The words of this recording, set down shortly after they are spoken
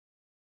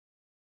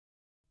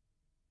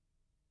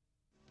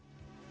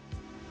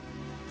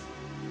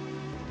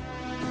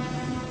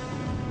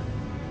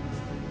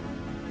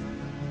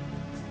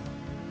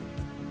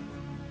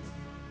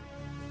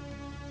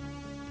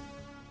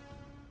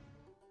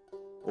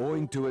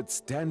owing to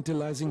its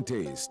tantalizing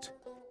taste.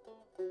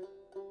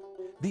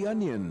 The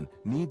onion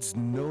needs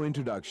no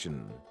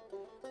introduction.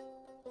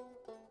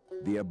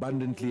 The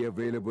abundantly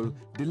available,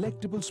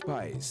 delectable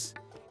spice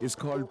is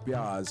called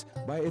pyaz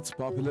by its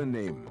popular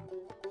name.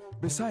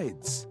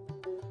 Besides,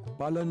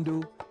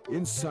 palandu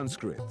in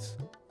Sanskrit,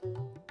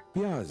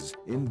 pyaz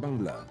in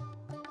Bangla,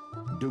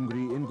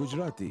 dungri in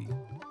Gujarati,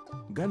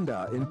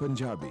 ganda in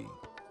Punjabi,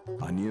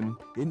 onion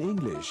in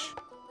English,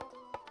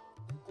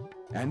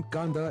 and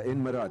kanda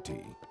in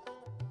Marathi.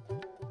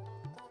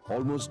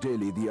 Almost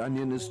daily, the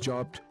onion is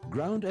chopped,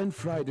 ground and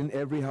fried in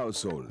every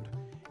household.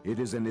 It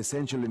is an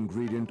essential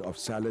ingredient of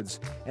salads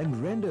and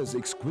renders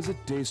exquisite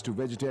taste to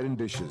vegetarian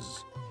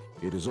dishes.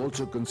 It is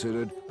also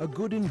considered a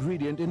good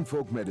ingredient in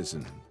folk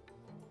medicine.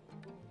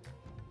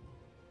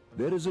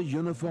 There is a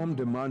uniform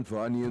demand for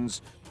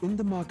onions in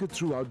the market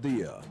throughout the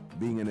year,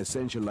 being an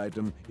essential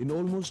item in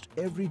almost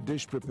every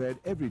dish prepared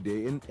every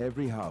day in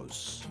every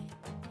house.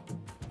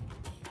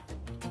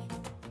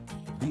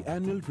 The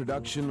annual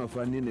production of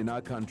onion in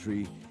our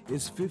country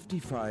is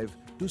 55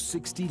 to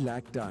 60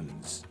 lakh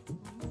tons,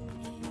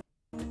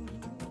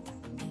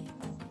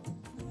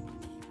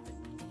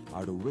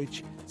 out of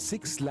which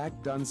 6 lakh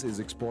tons is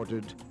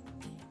exported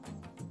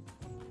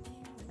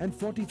and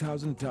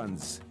 40,000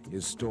 tons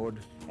is stored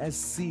as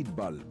seed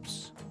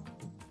bulbs.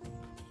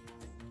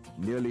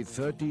 Nearly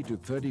 30 to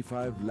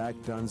 35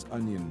 lakh tons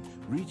onion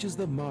reaches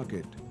the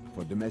market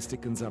for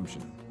domestic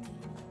consumption.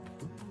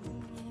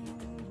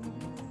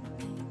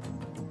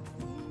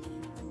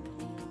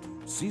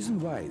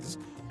 Season-wise,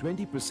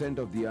 20%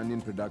 of the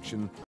onion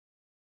production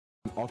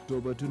from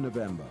October to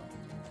November.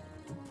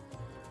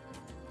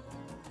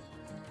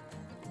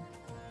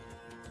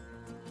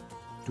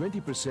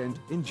 20%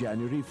 in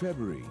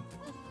January-February.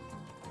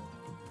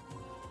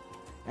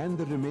 And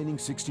the remaining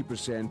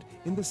 60%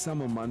 in the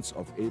summer months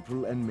of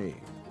April and May.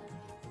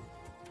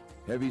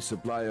 Heavy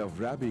supply of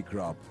rabi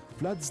crop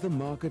floods the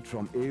market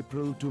from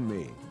April to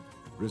May,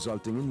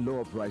 resulting in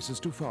lower prices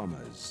to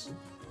farmers.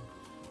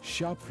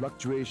 Sharp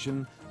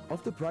fluctuation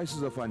of the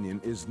prices of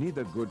onion is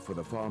neither good for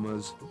the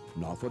farmers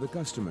nor for the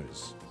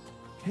customers.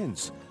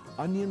 Hence,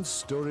 onion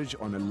storage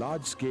on a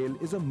large scale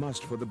is a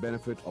must for the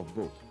benefit of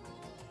both.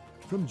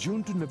 From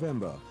June to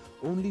November,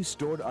 only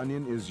stored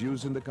onion is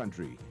used in the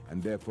country,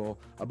 and therefore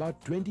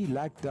about 20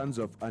 lakh tons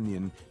of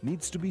onion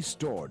needs to be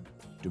stored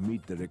to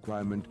meet the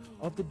requirement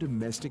of the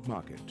domestic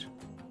market.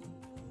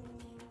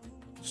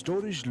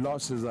 Storage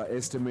losses are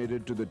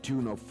estimated to the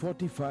tune of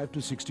 45 to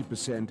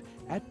 60%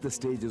 at the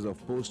stages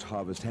of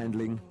post-harvest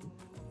handling,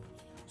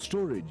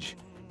 storage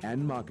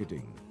and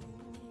marketing.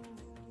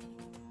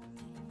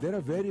 There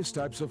are various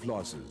types of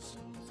losses.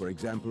 For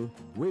example,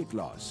 weight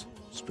loss,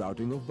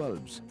 sprouting of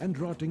bulbs and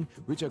rotting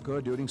which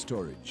occur during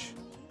storage.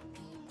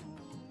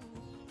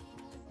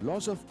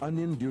 Loss of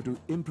onion due to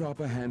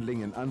improper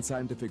handling and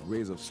unscientific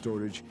ways of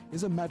storage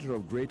is a matter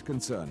of great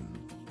concern.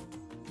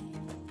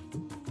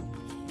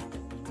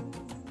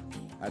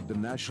 At the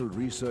National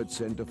Research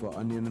Center for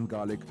Onion and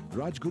Garlic,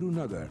 Rajguru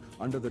Nagar,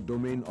 under the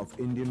domain of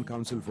Indian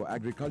Council for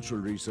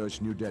Agricultural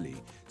Research, New Delhi,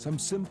 some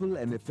simple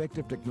and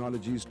effective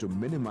technologies to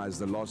minimize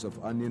the loss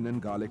of onion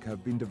and garlic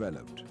have been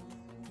developed.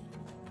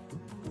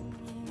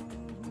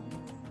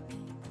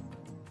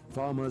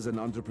 Farmers and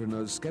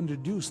entrepreneurs can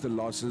reduce the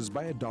losses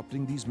by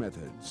adopting these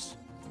methods.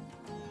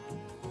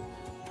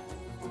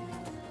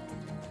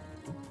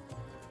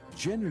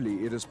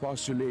 Generally, it is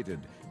postulated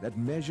that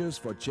measures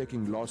for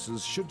checking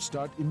losses should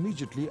start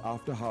immediately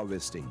after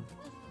harvesting.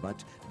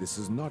 But this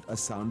is not a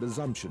sound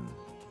assumption.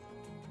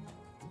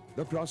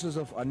 The process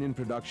of onion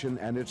production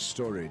and its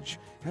storage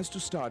has to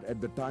start at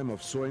the time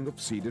of sowing of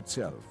seed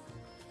itself.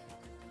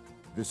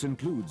 This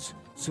includes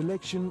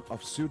selection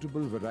of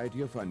suitable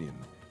variety of onion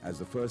as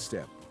the first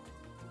step,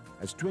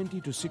 as 20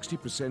 to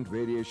 60%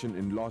 variation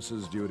in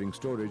losses during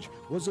storage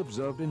was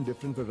observed in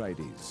different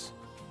varieties.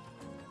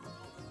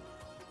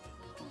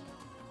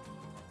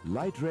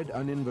 Light red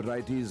onion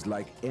varieties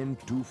like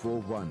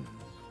N241,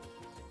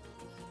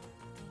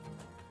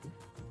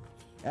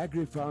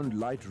 Agrifound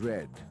Light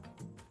Red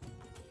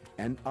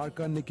and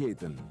Arka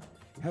Niketan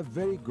have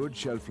very good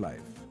shelf life.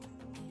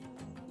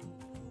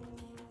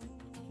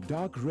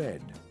 Dark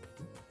red,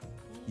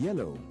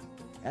 yellow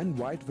and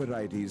white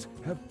varieties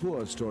have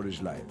poor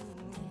storage life.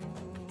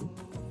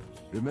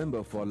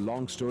 Remember, for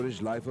long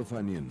storage life of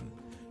onion,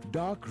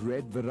 dark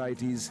red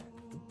varieties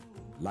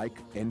like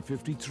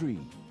N53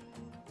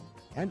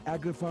 and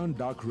Agrifound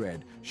Dark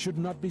Red should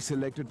not be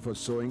selected for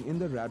sowing in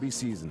the rabi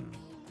season.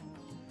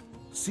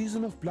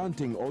 Season of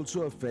planting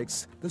also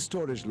affects the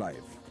storage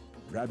life.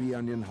 Rabi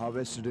onion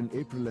harvested in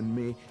April and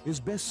May is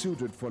best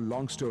suited for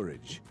long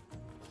storage.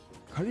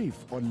 Kharif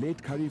or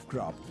late Kharif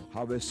crop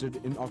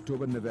harvested in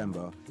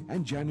October-November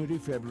and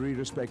January-February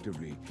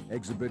respectively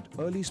exhibit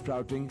early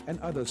sprouting and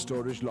other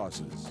storage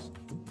losses.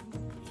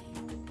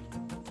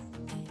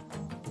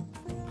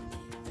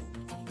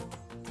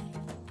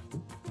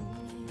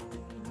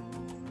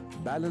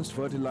 Balanced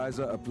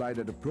fertilizer applied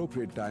at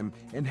appropriate time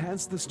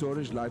enhance the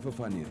storage life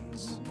of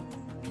onions.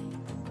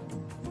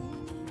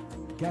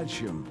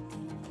 Calcium,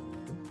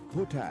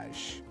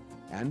 potash,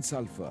 and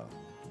sulfur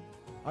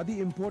are the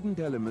important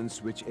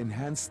elements which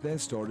enhance their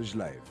storage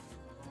life.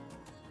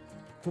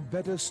 For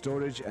better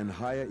storage and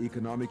higher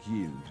economic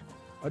yield,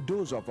 a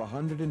dose of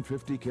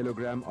 150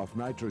 kg of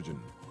nitrogen,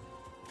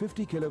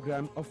 50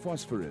 kg of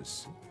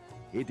phosphorus,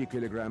 80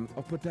 kg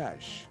of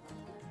potash,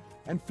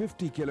 and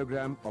 50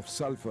 kg of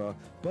sulfur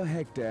per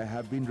hectare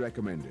have been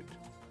recommended.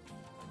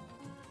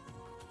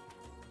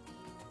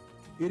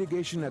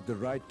 Irrigation at the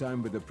right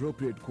time with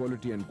appropriate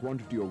quality and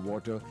quantity of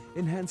water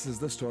enhances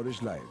the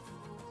storage life.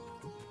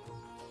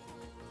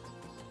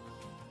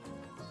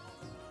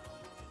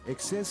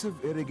 Excessive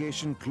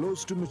irrigation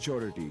close to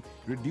maturity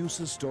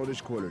reduces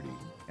storage quality,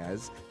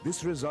 as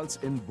this results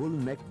in bull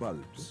neck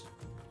bulbs.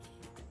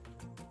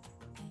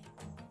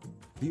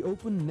 The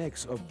open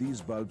necks of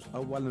these bulbs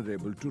are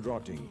vulnerable to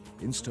rotting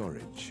in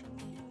storage.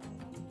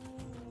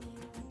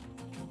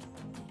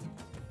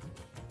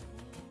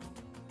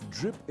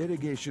 Drip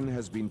irrigation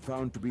has been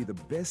found to be the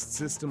best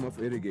system of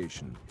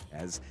irrigation,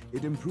 as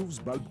it improves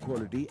bulb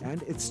quality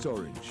and its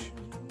storage.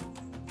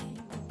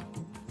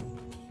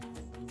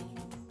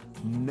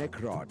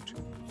 Neck rot,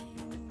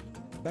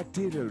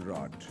 bacterial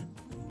rot,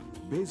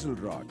 basal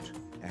rot,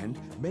 and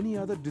many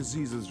other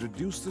diseases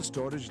reduce the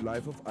storage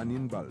life of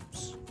onion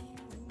bulbs.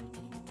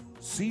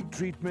 Seed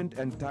treatment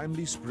and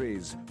timely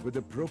sprays with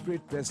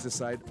appropriate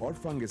pesticide or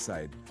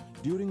fungicide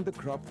during the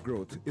crop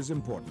growth is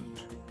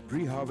important.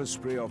 Pre-harvest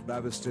spray of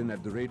Bavestin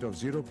at the rate of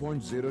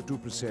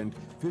 0.02%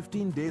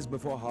 15 days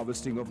before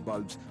harvesting of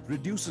bulbs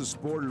reduces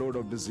spore load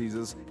of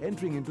diseases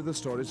entering into the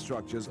storage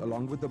structures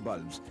along with the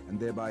bulbs, and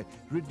thereby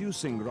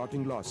reducing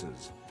rotting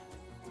losses.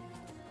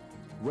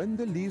 When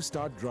the leaves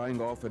start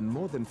drying off and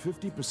more than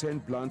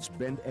 50% plants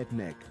bend at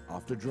neck,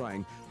 after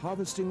drying,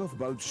 harvesting of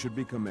bulbs should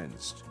be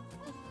commenced.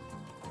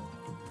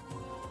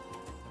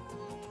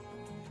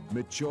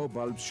 Mature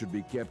bulbs should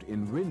be kept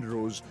in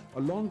windrows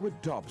along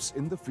with tops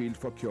in the field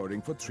for curing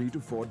for 3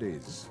 to 4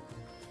 days.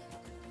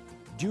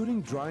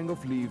 During drying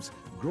of leaves,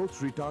 growth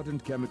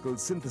retardant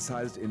chemicals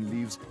synthesized in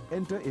leaves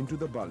enter into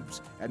the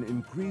bulbs and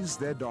increase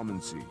their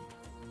dormancy.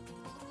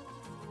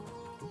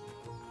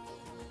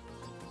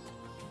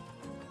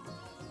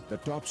 The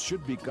tops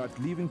should be cut,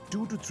 leaving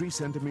 2 to 3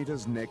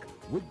 centimeters neck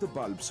with the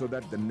bulb so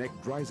that the neck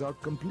dries out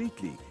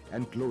completely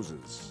and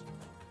closes.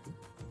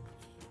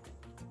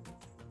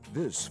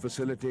 This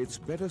facilitates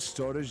better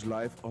storage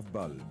life of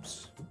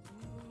bulbs.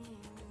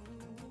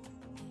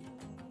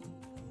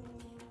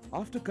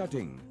 After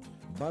cutting,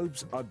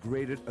 bulbs are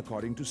graded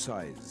according to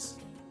size.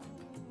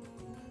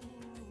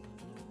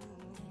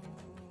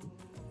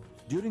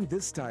 During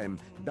this time,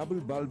 double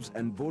bulbs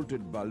and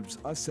bolted bulbs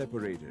are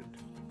separated.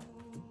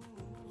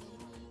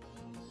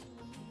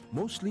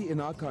 Mostly in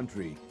our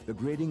country, the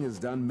grading is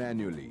done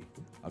manually,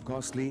 a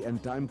costly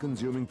and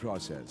time-consuming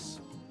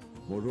process.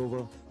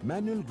 Moreover,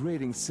 manual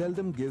grading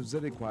seldom gives the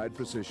required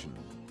precision.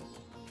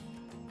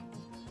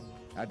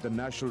 At the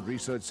National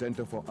Research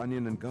Center for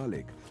Onion and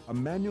Garlic, a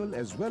manual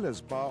as well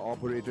as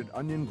power-operated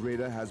onion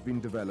grader has been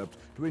developed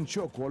to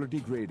ensure quality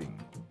grading.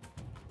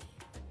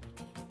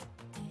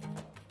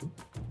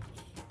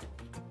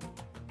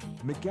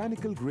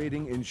 Mechanical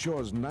grading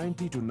ensures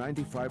 90 to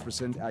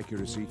 95%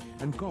 accuracy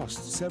and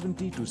costs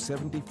 70 to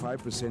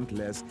 75%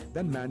 less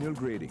than manual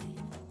grading.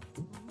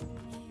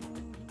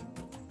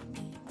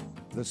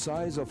 The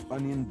size of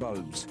onion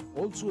bulbs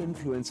also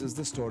influences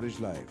the storage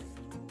life.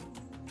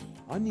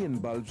 Onion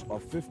bulbs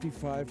of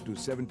 55 to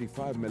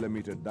 75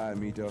 millimeter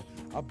diameter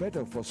are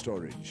better for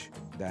storage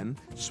than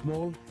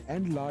small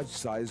and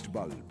large-sized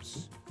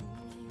bulbs.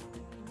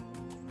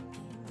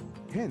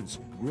 Hence,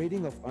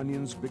 grading of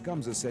onions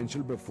becomes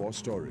essential before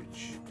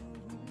storage.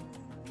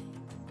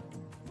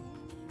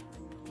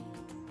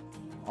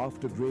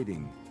 After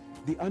grading,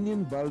 the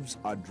onion bulbs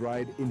are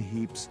dried in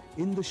heaps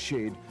in the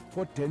shade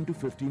for 10 to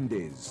 15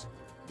 days,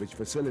 which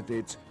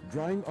facilitates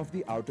drying of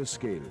the outer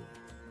scale.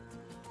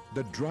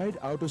 The dried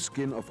outer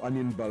skin of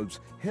onion bulbs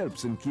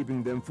helps in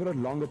keeping them for a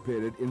longer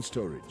period in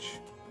storage.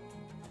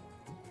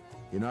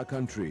 In our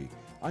country,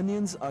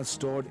 onions are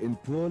stored in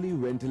poorly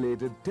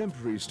ventilated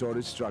temporary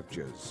storage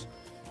structures.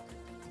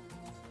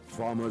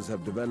 Farmers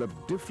have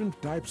developed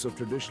different types of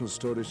traditional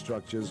storage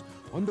structures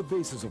on the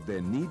basis of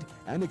their need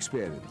and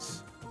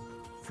experience.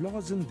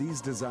 Flaws in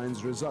these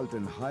designs result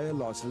in higher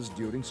losses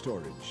during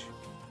storage.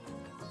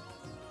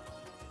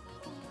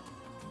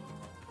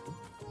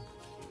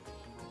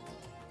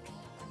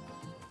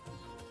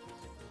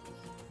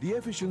 The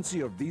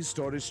efficiency of these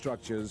storage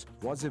structures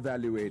was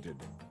evaluated,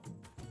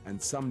 and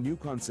some new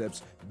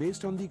concepts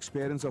based on the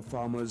experience of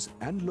farmers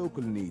and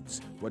local needs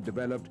were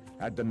developed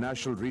at the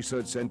National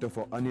Research Center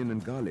for Onion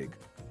and Garlic.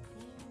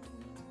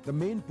 The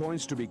main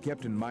points to be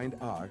kept in mind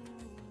are: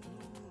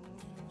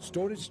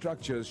 storage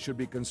structures should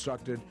be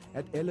constructed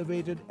at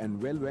elevated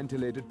and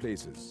well-ventilated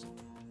places.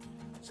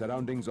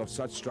 Surroundings of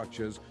such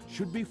structures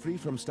should be free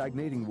from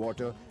stagnating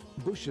water,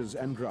 bushes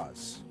and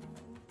grass.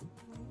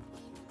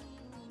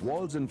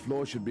 Walls and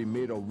floor should be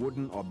made of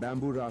wooden or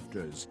bamboo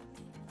rafters,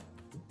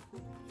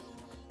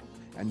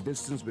 and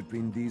distance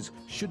between these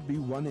should be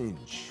 1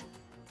 inch.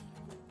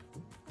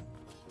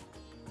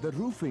 The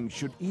roofing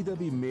should either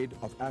be made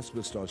of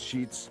asbestos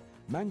sheets,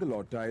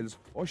 Mangalore tiles,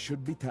 or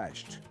should be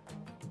thatched.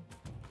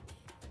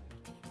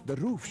 The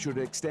roof should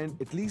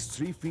extend at least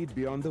 3 feet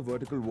beyond the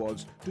vertical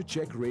walls to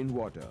check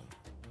rainwater.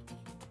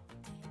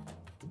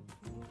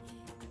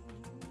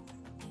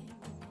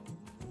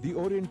 The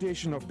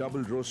orientation of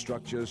double row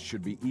structures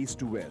should be east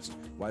to west,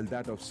 while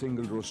that of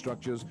single row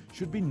structures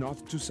should be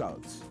north to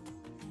south.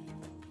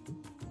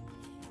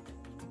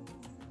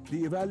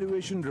 The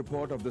evaluation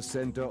report of the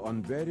center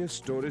on various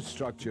storage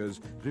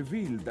structures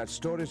revealed that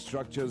storage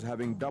structures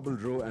having double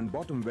row and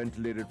bottom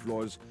ventilated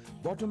floors,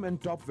 bottom and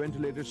top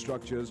ventilated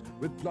structures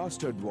with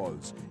plastered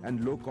walls,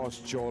 and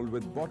low-cost chawl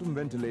with bottom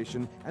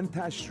ventilation and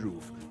thatched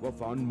roof were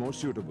found more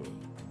suitable.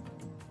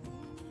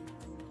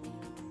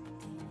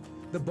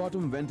 The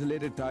bottom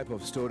ventilated type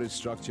of storage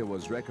structure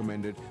was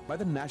recommended by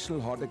the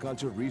National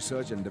Horticulture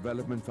Research and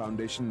Development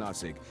Foundation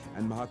Nasik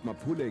and Mahatma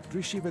Phule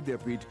Krishi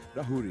Vidyapeeth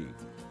Rahuri,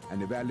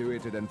 and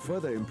evaluated and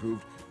further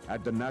improved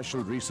at the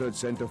National Research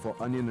Center for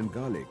Onion and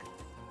Garlic.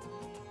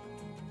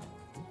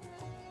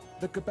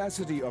 The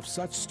capacity of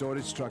such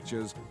storage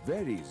structures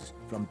varies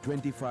from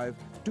 25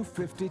 to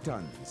 50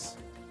 tons.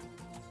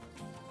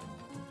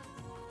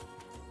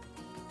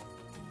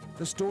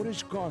 The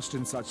storage cost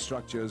in such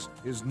structures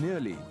is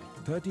nearly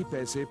 30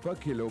 paise per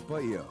kilo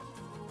per year.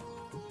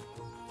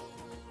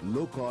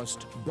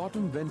 Low-cost,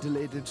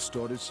 bottom-ventilated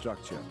storage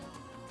structure.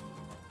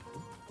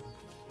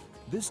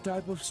 This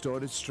type of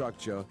storage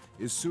structure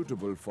is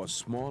suitable for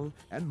small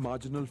and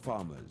marginal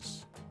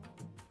farmers.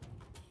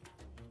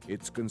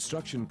 Its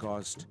construction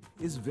cost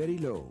is very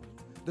low.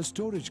 The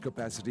storage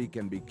capacity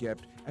can be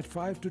kept at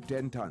 5 to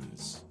 10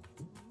 tons.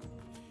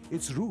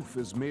 Its roof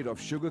is made of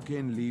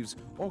sugarcane leaves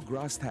or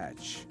grass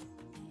thatch.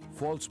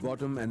 False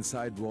bottom and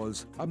side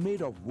walls are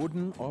made of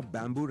wooden or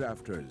bamboo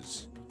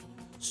rafters.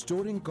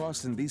 Storing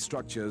cost in these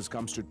structures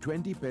comes to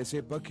 20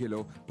 paise per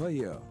kilo per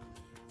year.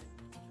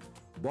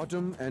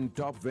 Bottom and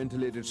top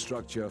ventilated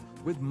structure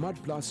with mud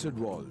plastered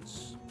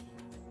walls.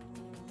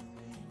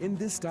 In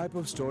this type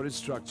of storage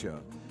structure,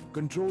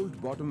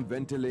 controlled bottom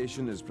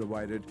ventilation is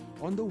provided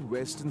on the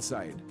western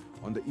side.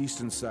 On the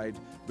eastern side,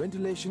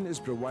 ventilation is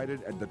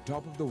provided at the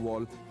top of the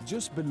wall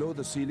just below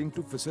the ceiling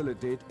to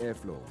facilitate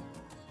airflow.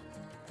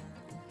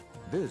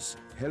 This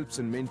helps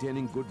in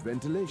maintaining good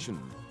ventilation.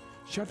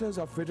 Shutters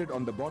are fitted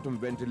on the bottom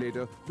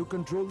ventilator to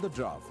control the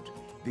draft.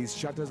 These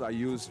shutters are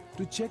used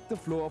to check the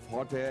flow of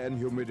hot air and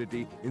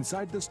humidity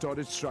inside the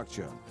storage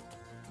structure.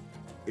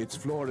 Its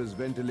floor is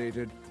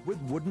ventilated with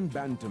wooden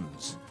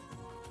bantams,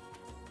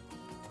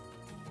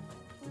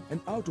 and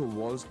outer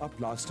walls are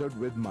plastered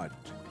with mud.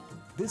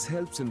 This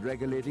helps in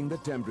regulating the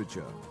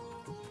temperature.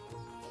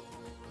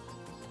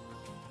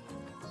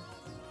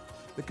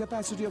 The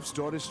capacity of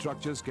storage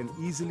structures can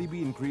easily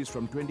be increased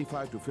from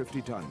 25 to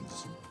 50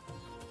 tons.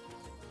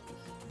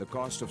 The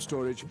cost of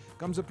storage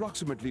comes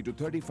approximately to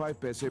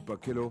 35 paise per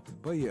kilo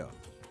per year.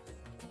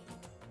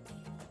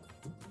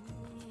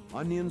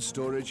 Onion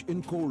storage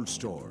in cold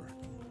store.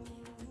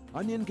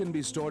 Onion can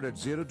be stored at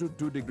 0 to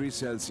 2 degrees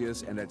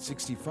Celsius and at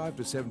 65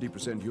 to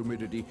 70%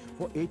 humidity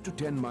for 8 to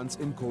 10 months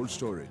in cold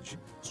storage.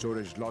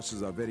 Storage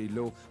losses are very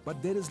low,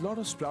 but there is a lot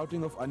of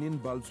sprouting of onion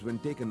bulbs when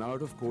taken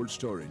out of cold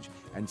storage,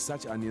 and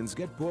such onions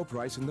get poor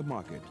price in the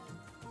market.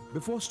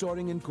 Before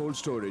storing in cold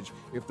storage,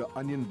 if the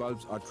onion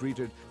bulbs are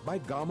treated by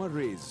gamma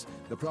rays,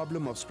 the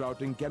problem of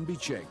sprouting can be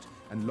checked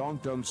and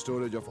long-term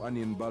storage of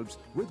onion bulbs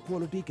with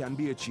quality can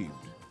be achieved.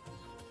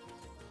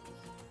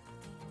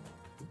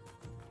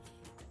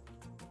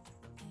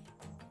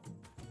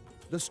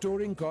 The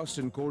storing cost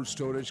in cold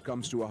storage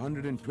comes to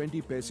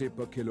 120 paise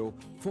per kilo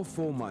for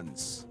 4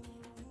 months.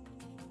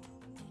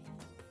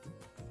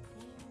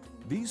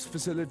 These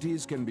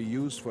facilities can be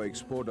used for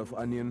export of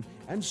onion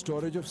and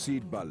storage of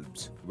seed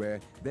bulbs, where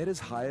there is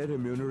higher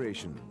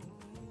remuneration.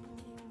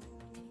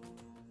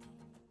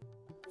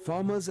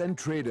 Farmers and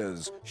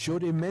traders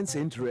showed immense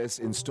interest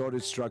in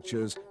storage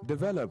structures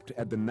developed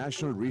at the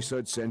National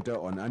Research Center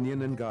on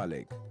Onion and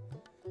Garlic.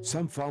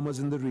 Some farmers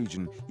in the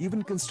region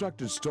even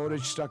constructed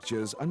storage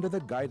structures under the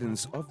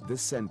guidance of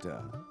this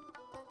center.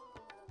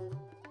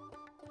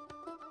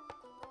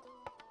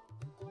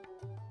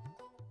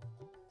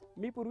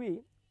 मी पूर्वी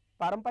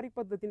पारंपरिक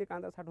पद्धतीने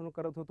कांदा साठवणूक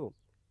करत होतो.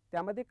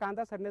 त्यामध्ये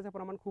कांदा सडण्याचं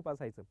प्रमाण खूप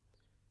असायचं.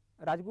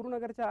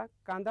 राजगुरुनगरच्या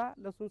कांदा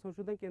लसूण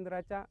संशोधन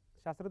केंद्राच्या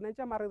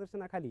शास्त्रज्ञांच्या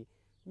मार्गदर्शनाखाली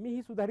मी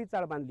ही सुधारित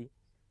चाळ बांधली.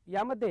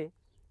 यामध्ये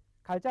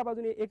खालच्या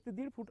बाजूने 1 ते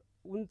 1.5 फूट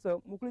उंच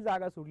मोकळी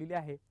जागा सोडलेली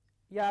आहे.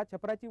 या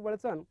छपराची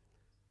वळचण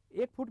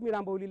 1 फूट मी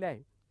लांबवलेली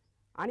आहे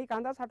आणि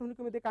कांदा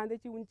साठवणुकीमध्ये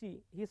कांद्याची उंची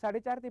ही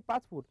 4.5 ते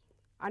 5 फूट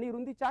आणि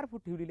रुंदी 4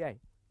 फूट ठेवलेली आहे.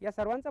 या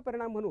सर्वांचा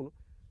परिणाम म्हणून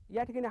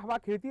या ठिकाणी हवा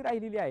खेळती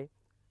राहिलेली आहे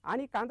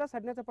आणि कांदा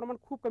सडण्याचं प्रमाण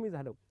खूप कमी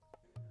झालं.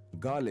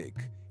 Garlic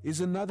is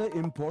another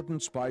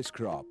important spice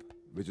crop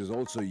which is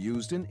also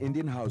used in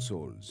Indian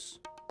households.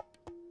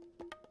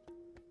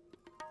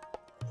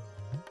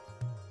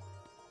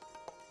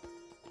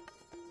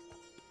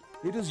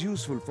 It is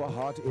useful for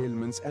heart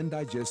ailments and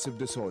digestive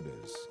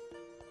disorders.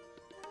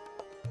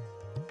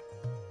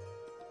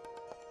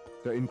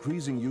 The the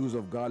increasing use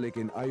of garlic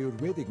in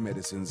Ayurvedic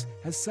medicines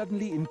has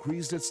suddenly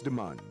increased its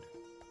demand.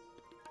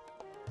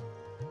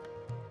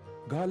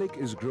 Garlic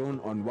is grown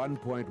on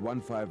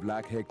 1.15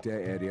 lakh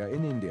hectare area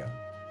in India.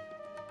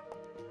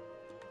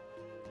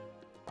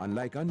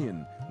 Unlike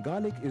onion,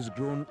 garlic is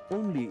grown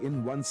only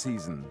in one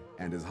season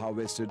and is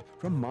harvested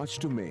from March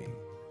to May.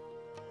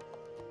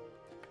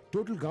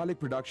 Total garlic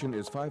production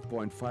is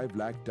 5.5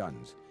 lakh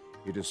tons.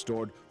 It is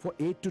stored for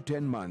 8 to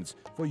 10 months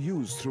for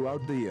use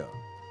throughout the year.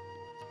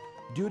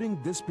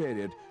 During this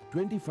period,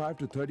 25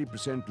 to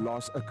 30%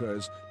 loss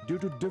occurs due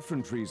to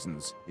different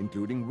reasons,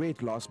 including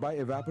weight loss by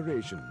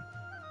evaporation,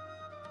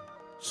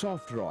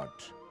 soft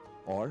rot,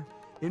 or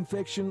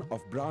infection of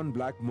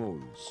brown-black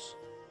molds.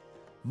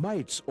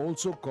 Mites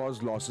also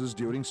cause losses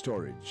during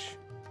storage.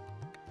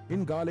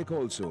 In garlic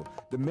also,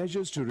 the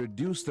measures to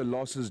reduce the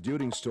losses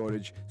during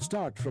storage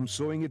start from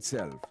sowing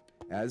itself,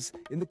 as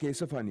in the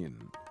case of onion.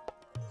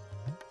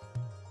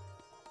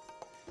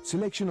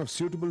 Selection of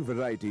suitable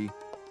variety,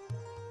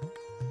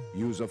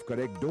 use of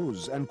correct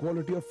dose and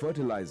quality of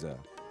fertilizer,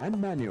 and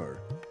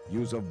manure,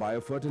 use of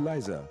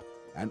biofertilizer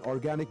and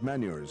organic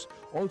manures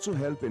also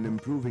help in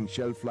improving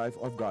shelf life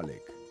of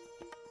garlic.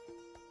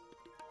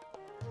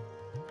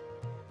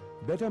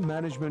 Better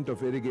management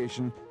of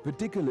irrigation,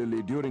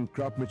 particularly during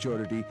crop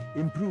maturity,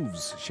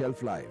 improves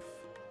shelf life.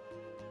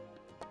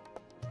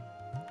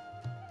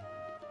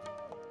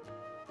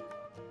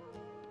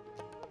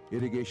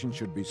 Irrigation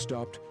should be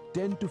stopped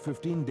 10 to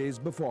 15 days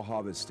before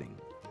harvesting.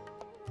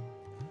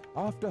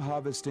 After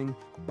harvesting,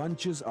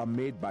 bunches are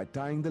made by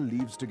tying the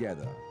leaves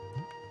together.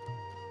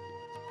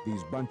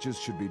 These bunches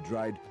should be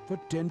dried for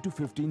 10 to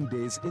 15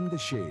 days in the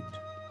shade.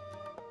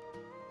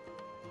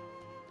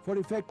 For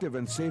effective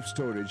and safe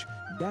storage,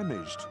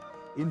 damaged,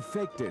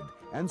 infected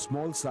and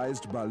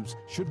small-sized bulbs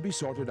should be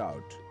sorted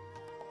out.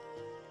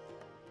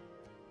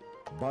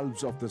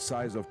 Bulbs of the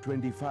size of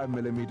 25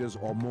 millimeters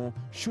or more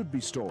should be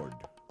stored.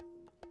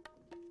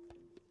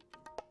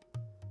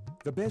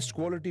 The best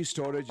quality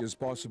storage is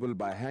possible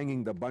by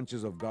hanging the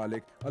bunches of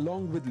garlic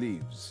along with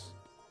leaves.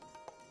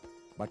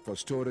 But for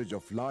storage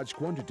of large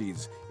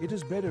quantities, it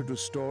is better to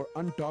store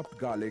untopped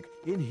garlic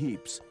in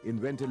heaps in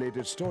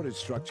ventilated storage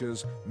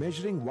structures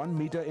measuring 1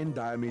 meter in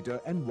diameter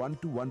and 1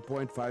 to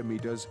 1.5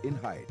 meters in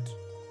height.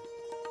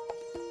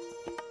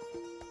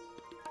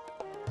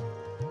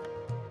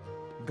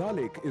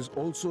 Garlic is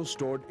also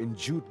stored in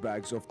jute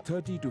bags of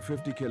 30 to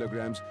 50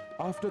 kilograms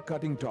after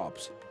cutting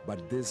tops,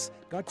 but this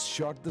cuts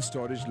short the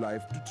storage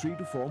life to 3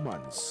 to 4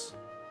 months.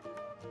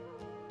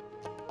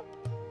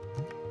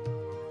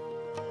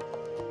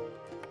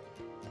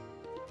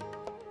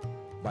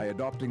 By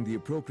adopting the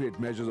appropriate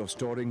measures of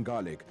storing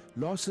garlic,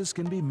 losses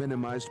can be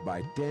minimized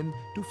by 10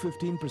 to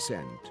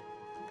 15%.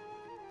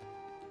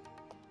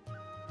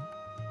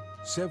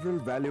 Several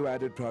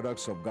value-added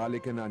products of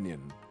garlic and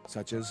onion,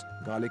 such as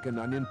garlic and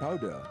onion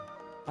powder,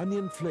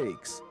 onion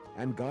flakes,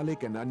 and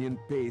garlic and onion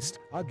paste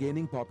are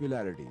gaining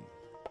popularity.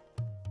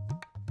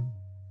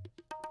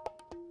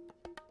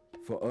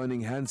 For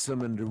earning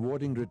handsome and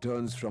rewarding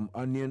returns from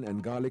onion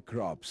and garlic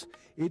crops,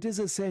 it is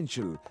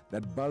essential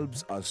that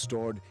bulbs are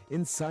stored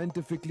in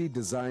scientifically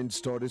designed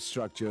storage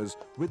structures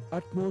with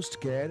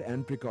utmost care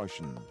and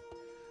precaution.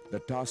 The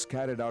task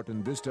carried out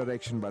in this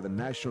direction by the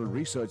National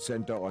Research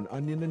Center on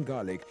Onion and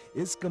Garlic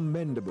is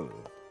commendable.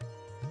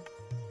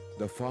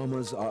 The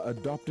farmers are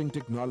adopting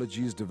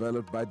technologies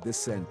developed by this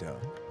center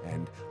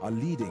and are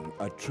leading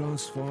a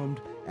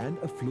transformed and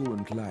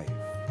affluent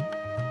life.